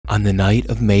On the night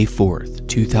of May 4th,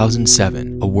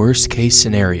 2007, a worst-case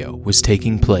scenario was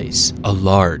taking place. A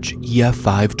large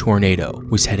EF5 tornado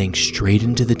was heading straight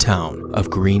into the town of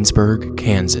Greensburg,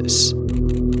 Kansas.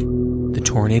 The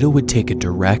tornado would take a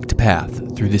direct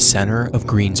path through the center of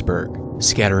Greensburg,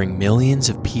 scattering millions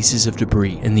of pieces of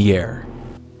debris in the air.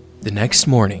 The next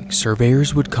morning,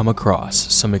 surveyors would come across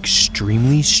some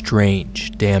extremely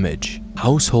strange damage.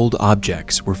 Household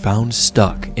objects were found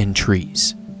stuck in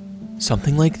trees.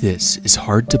 Something like this is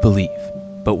hard to believe,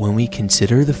 but when we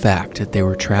consider the fact that they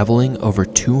were traveling over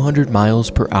 200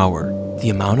 miles per hour, the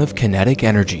amount of kinetic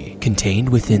energy contained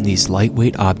within these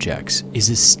lightweight objects is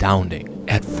astounding.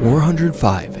 At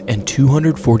 405 and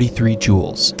 243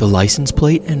 joules, the license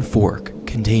plate and fork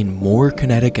contain more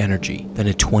kinetic energy than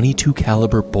a .22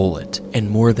 caliber bullet and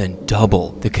more than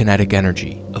double the kinetic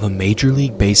energy of a Major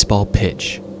League Baseball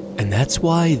pitch. And that's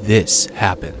why this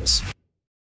happens.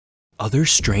 Other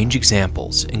strange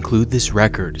examples include this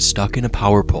record stuck in a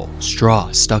power pole,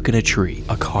 straw stuck in a tree,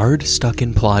 a card stuck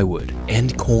in plywood,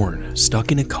 and corn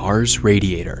stuck in a car's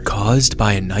radiator, caused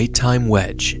by a nighttime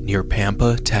wedge near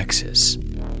Pampa, Texas.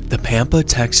 The Pampa,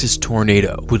 Texas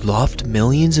tornado would loft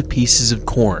millions of pieces of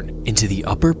corn into the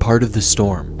upper part of the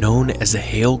storm, known as the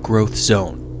hail growth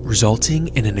zone, resulting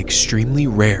in an extremely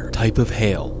rare type of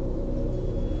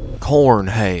hail. Corn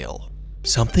hail.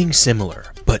 Something similar,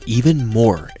 but even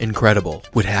more incredible,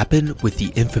 would happen with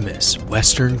the infamous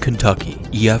Western Kentucky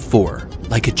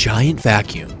EF4. Like a giant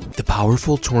vacuum, the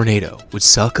powerful tornado would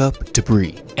suck up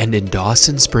debris, and in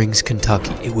Dawson Springs,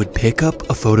 Kentucky, it would pick up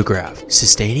a photograph,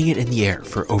 sustaining it in the air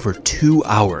for over 2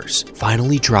 hours,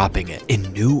 finally dropping it in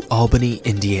New Albany,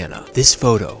 Indiana. This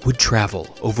photo would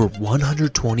travel over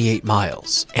 128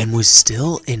 miles and was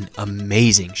still in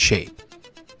amazing shape.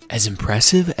 As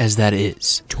impressive as that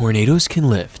is, tornadoes can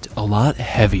lift a lot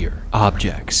heavier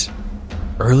objects.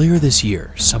 Earlier this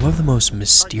year, some of the most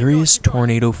mysterious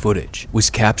tornado footage was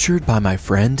captured by my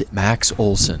friend Max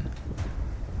Olson.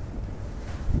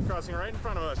 Crossing right in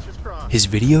front of us, just cross. His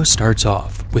video starts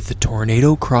off with the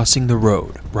tornado crossing the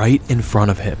road right in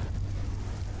front of him.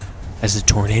 As the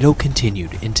tornado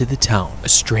continued into the town, a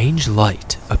strange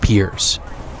light appears.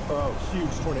 Oh,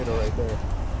 huge tornado right there.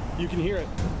 You can hear it.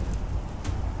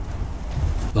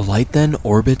 The light then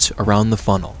orbits around the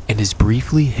funnel and is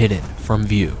briefly hidden from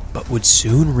view, but would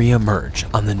soon re-emerge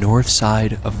on the north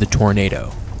side of the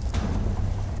tornado.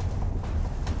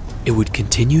 It would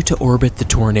continue to orbit the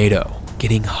tornado,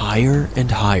 getting higher and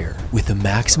higher with a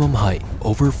maximum height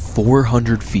over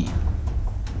 400 feet.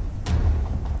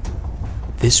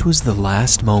 This was the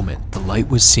last moment the light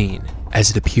was seen, as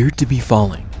it appeared to be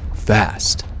falling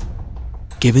fast.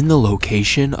 Given the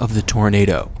location of the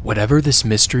tornado, whatever this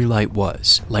mystery light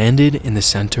was, landed in the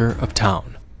center of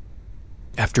town.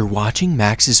 After watching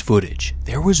Max's footage,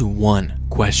 there was one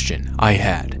question I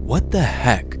had. What the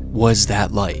heck was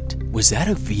that light? Was that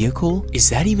a vehicle? Is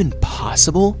that even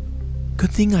possible? Good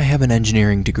thing I have an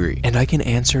engineering degree, and I can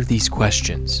answer these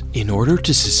questions. In order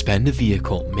to suspend a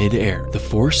vehicle mid-air, the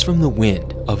force from the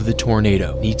wind of the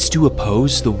tornado needs to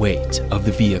oppose the weight of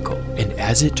the vehicle, and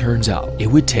as it turns out, it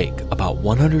would take about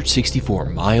 164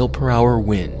 mile-per-hour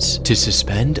winds to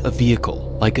suspend a vehicle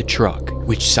like a truck,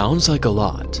 which sounds like a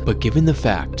lot, but given the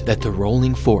fact that the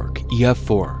Rolling Fork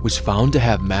EF4 was found to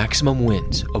have maximum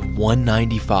winds of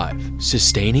 195,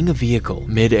 sustaining a vehicle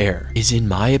mid-air is, in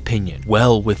my opinion,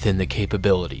 well within the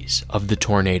capabilities of the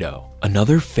tornado.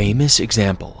 Another famous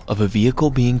example of a vehicle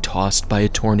being tossed by a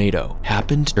tornado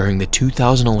happened during the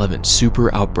 2011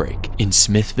 super outbreak in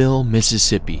Smithville,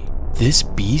 Mississippi. This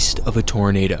beast of a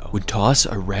tornado would toss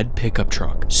a red pickup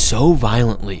truck so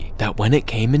violently that when it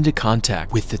came into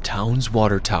contact with the town's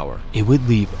water tower, it would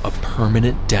leave a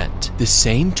permanent dent. The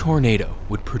same tornado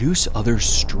would produce other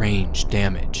strange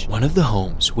damage. One of the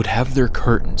homes would have their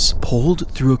curtains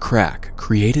pulled through a crack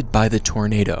created by the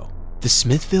tornado. The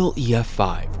Smithville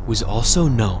EF5 was also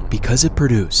known because it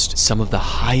produced some of the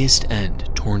highest end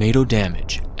tornado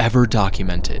damage ever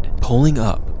documented, pulling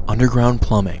up underground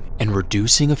plumbing and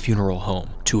reducing a funeral home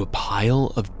to a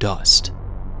pile of dust.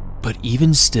 But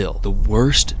even still, the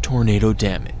worst tornado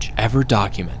damage ever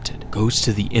documented goes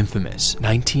to the infamous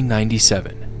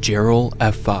 1997 Jarrell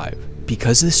F5.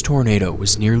 Because this tornado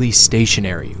was nearly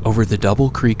stationary over the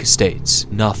Double Creek estates,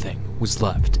 nothing was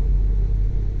left.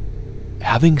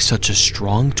 Having such a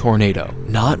strong tornado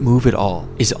not move at all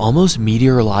is almost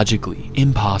meteorologically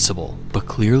impossible, but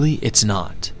clearly it's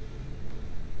not.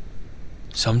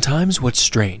 Sometimes what's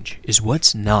strange is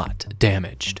what's not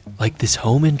damaged, like this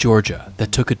home in Georgia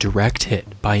that took a direct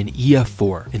hit by an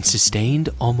EF4 and sustained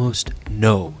almost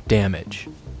no damage.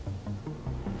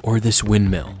 Or this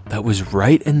windmill that was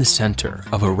right in the center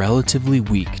of a relatively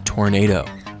weak tornado.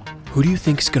 Who do you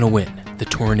think's gonna win, the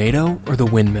tornado or the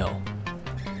windmill?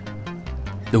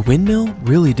 The windmill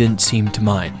really didn't seem to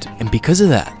mind, and because of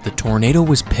that, the tornado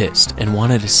was pissed and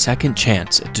wanted a second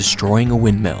chance at destroying a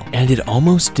windmill, and it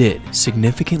almost did,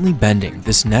 significantly bending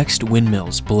this next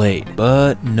windmill's blade.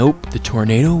 But nope, the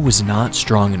tornado was not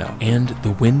strong enough, and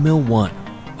the windmill won.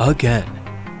 Again.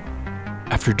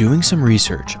 After doing some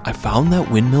research, I found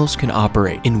that windmills can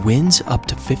operate in winds up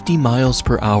to 50 miles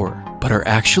per hour, but are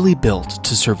actually built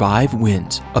to survive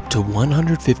winds up to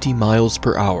 150 miles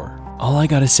per hour. All I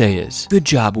gotta say is, good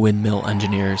job, windmill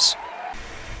engineers.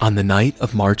 On the night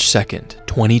of March 2nd,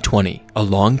 2020, a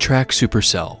long-track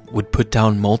supercell would put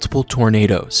down multiple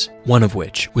tornadoes, one of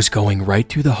which was going right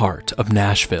through the heart of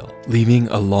Nashville, leaving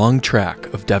a long track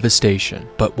of devastation.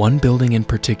 But one building in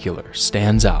particular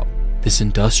stands out. This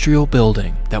industrial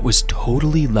building that was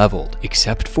totally leveled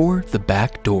except for the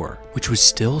back door, which was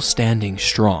still standing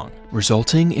strong,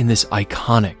 resulting in this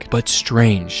iconic but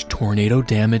strange tornado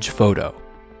damage photo.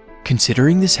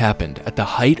 Considering this happened at the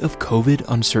height of COVID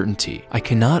uncertainty, I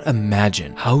cannot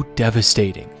imagine how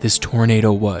devastating this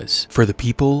tornado was for the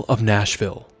people of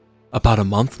Nashville. About a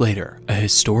month later, a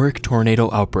historic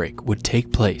tornado outbreak would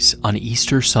take place on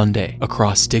Easter Sunday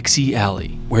across Dixie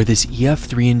Alley, where this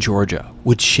EF3 in Georgia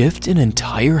would shift an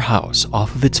entire house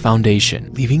off of its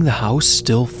foundation, leaving the house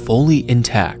still fully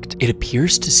intact. It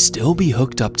appears to still be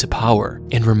hooked up to power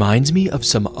and reminds me of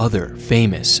some other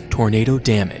famous tornado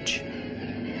damage.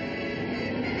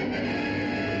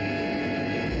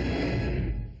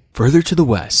 Further to the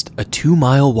west, a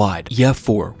 2-mile wide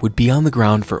EF4 would be on the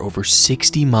ground for over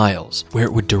 60 miles, where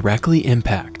it would directly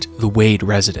impact the Wade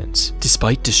residents.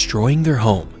 Despite destroying their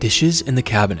home, dishes and the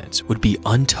cabinets would be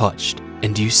untouched.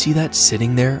 And do you see that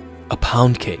sitting there? A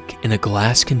pound cake in a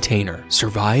glass container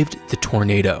survived the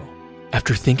tornado.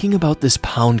 After thinking about this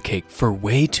pound cake for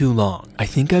way too long, I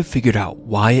think I've figured out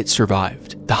why it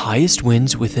survived. The highest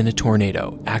winds within a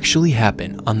tornado actually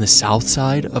happen on the south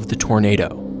side of the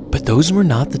tornado. But those were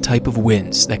not the type of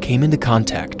winds that came into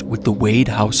contact with the Wade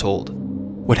household.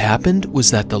 What happened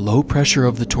was that the low pressure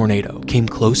of the tornado came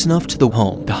close enough to the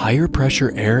home. The higher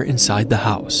pressure air inside the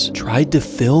house tried to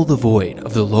fill the void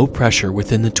of the low pressure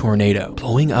within the tornado,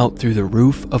 blowing out through the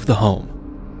roof of the home.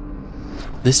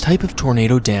 This type of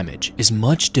tornado damage is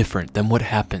much different than what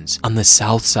happens on the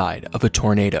south side of a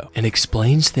tornado, and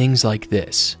explains things like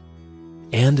this.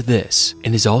 And this,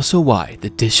 and is also why the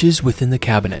dishes within the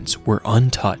cabinets were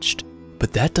untouched.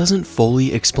 But that doesn't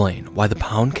fully explain why the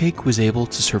pound cake was able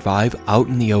to survive out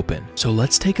in the open. So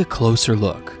let's take a closer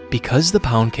look. Because the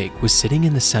pound cake was sitting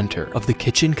in the center of the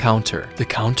kitchen counter, the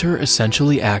counter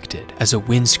essentially acted as a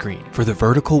windscreen for the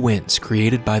vertical winds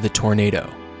created by the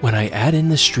tornado. When I add in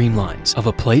the streamlines of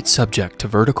a plate subject to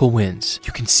vertical winds,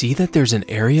 you can see that there's an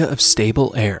area of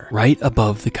stable air right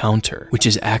above the counter, which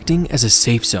is acting as a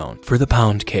safe zone for the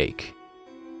pound cake.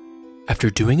 After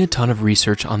doing a ton of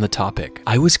research on the topic,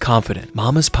 I was confident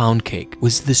Mama's pound cake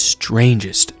was the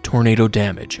strangest tornado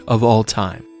damage of all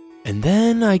time. And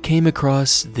then I came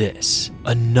across this,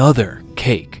 another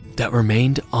cake that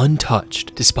remained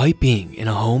untouched despite being in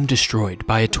a home destroyed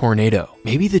by a tornado.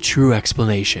 Maybe the true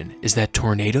explanation is that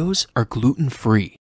tornadoes are gluten-free.